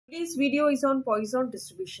Today's video is on Poisson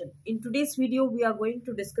distribution. In today's video, we are going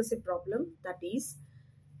to discuss a problem, that is,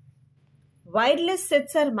 wireless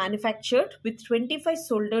sets are manufactured with 25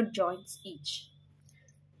 soldered joints each.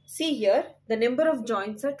 See here, the number of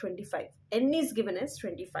joints are 25. N is given as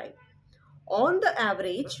 25. On the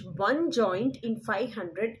average, one joint in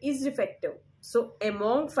 500 is defective. So,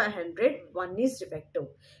 among 500, one is defective.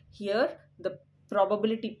 Here, the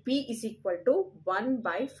probability P is equal to 1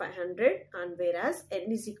 by 500 and whereas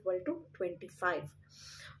N is equal to 25.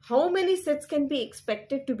 How many sets can be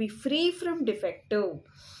expected to be free from defective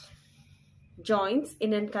joints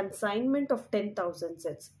in a consignment of 10,000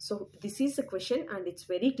 sets? So this is a question and it's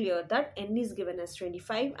very clear that N is given as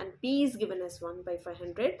 25 and P is given as 1 by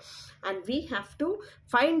 500 and we have to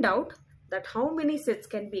find out that how many sets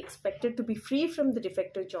can be expected to be free from the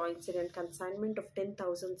defective joints in a consignment of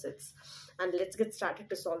 10,000 sets. And let's get started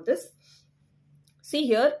to solve this. See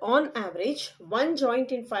here, on average, one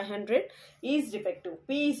joint in 500 is defective.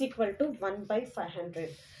 P is equal to 1 by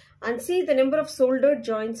 500. And see, the number of soldered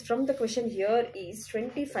joints from the question here is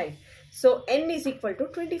 25. So N is equal to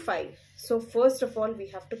 25. So first of all, we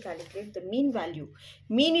have to calculate the mean value.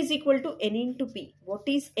 Mean is equal to N into P. What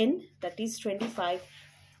is N? That is 25.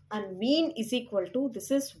 And mean is equal to,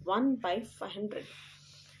 this is 1 by 500.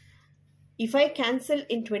 If I cancel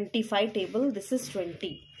in 25 table, this is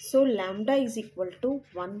 20. So lambda is equal to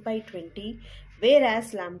 1 by 20,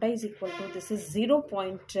 whereas lambda is equal to, this is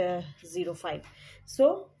 0.05.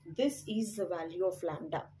 So this is the value of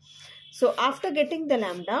lambda. So after getting the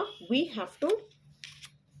lambda, we have to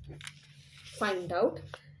find out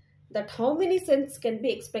that how many sets can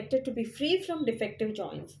be expected to be free from defective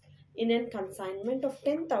joints in a consignment of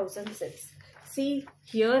 10,000 sets. See,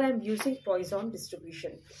 here I am using Poisson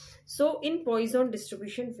distribution. So in Poisson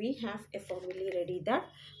distribution, we have a formula ready that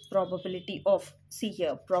probability of, see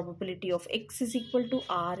here, probability of x is equal to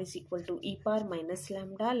r is equal to e power minus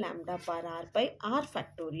lambda, lambda power r by r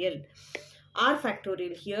factorial. R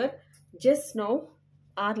factorial here, just now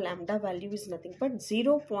our lambda value is nothing but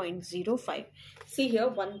 0.05. See here,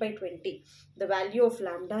 1 by 20. The value of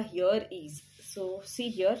lambda here is, so see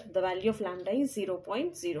here, the value of lambda is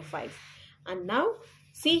 0.05. And now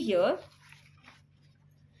see here,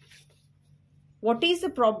 what is the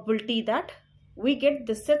probability that we get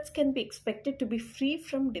the sets can be expected to be free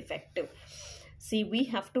from defective? See, we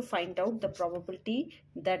have to find out the probability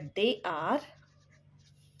that they are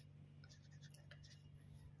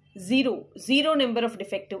zero number of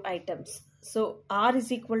defective items. So R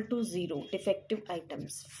is equal to 0 defective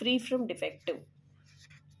items, free from defective.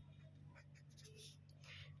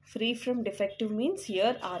 Free from defective means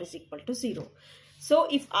here R is equal to 0. So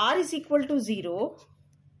if R is equal to 0,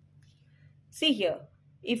 see here,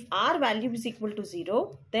 if R value is equal to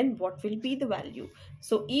 0, then what will be the value?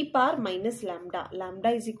 So e power minus lambda. Lambda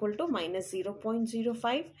is equal to minus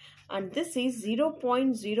 0.05 and this is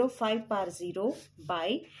 0.05 power 0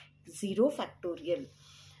 by 0 factorial.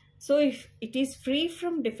 So if it is free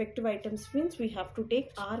from defective items means we have to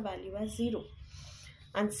take R value as 0.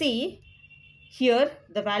 And see, here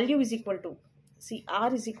the value is equal to, see,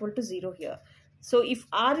 R is equal to 0 here. So if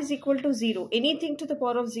R is equal to 0, anything to the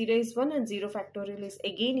power of 0 is 1 and 0 factorial is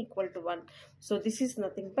again equal to 1. So this is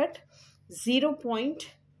nothing but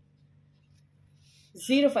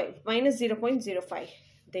 0.05 minus 0.05.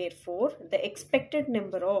 Therefore, the expected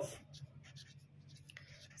number of,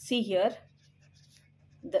 see here,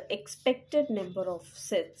 the expected number of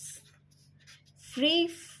sets free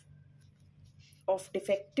of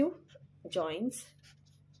defective joints,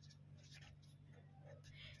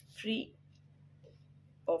 free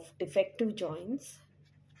of defective joints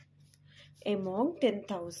among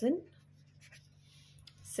 10,000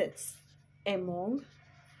 sets, among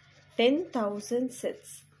 10,000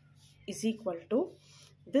 sets is equal to,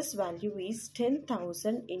 this value is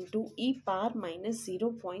 10,000 into e power minus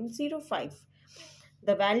 0.05.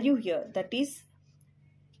 The value here, that is,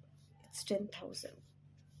 it's 10,000.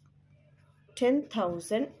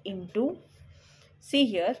 10,000 into, see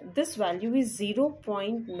here, this value is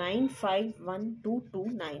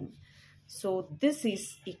 0.951229. So this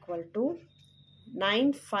is equal to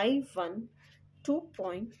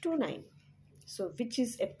 9512.29. So which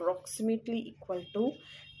is approximately equal to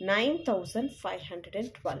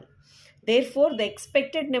 9,512. Therefore, the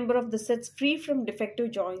expected number of the sets free from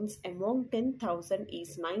defective joints among 10,000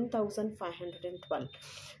 is 9,512.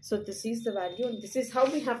 So this is the value and this is how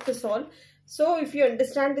we have to solve. So if you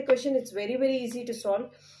understand the question, it's very easy to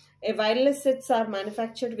solve. A wireless sets are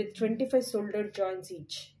manufactured with 25 soldered joints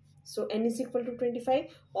each. So N is equal to 25.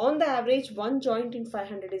 On the average, one joint in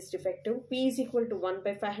 500 is defective. P is equal to 1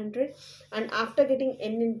 by 500. And after getting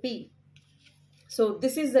N and P, So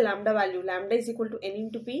this is the lambda value. Lambda is equal to n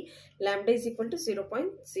into p. Lambda is equal to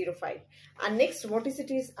 0.05. And next, what is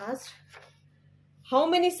it is asked? How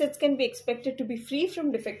many sets can be expected to be free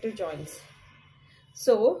from defective joints?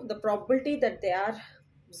 So the probability that there are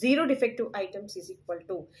 0 defective items is equal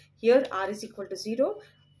to, here r is equal to 0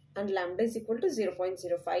 and lambda is equal to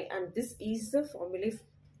 0.05, and this is the formula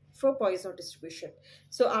for Poisson distribution.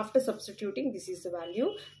 So after substituting, this is the value,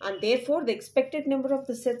 and therefore the expected number of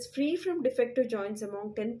the sets free from defective joints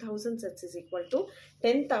among 10,000 sets is equal to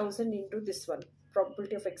 10,000 into this one.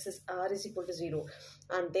 Probability of excess r is equal to 0,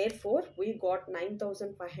 and therefore we got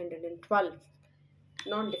 9,512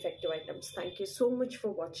 non-defective items. Thank you so much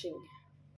for watching.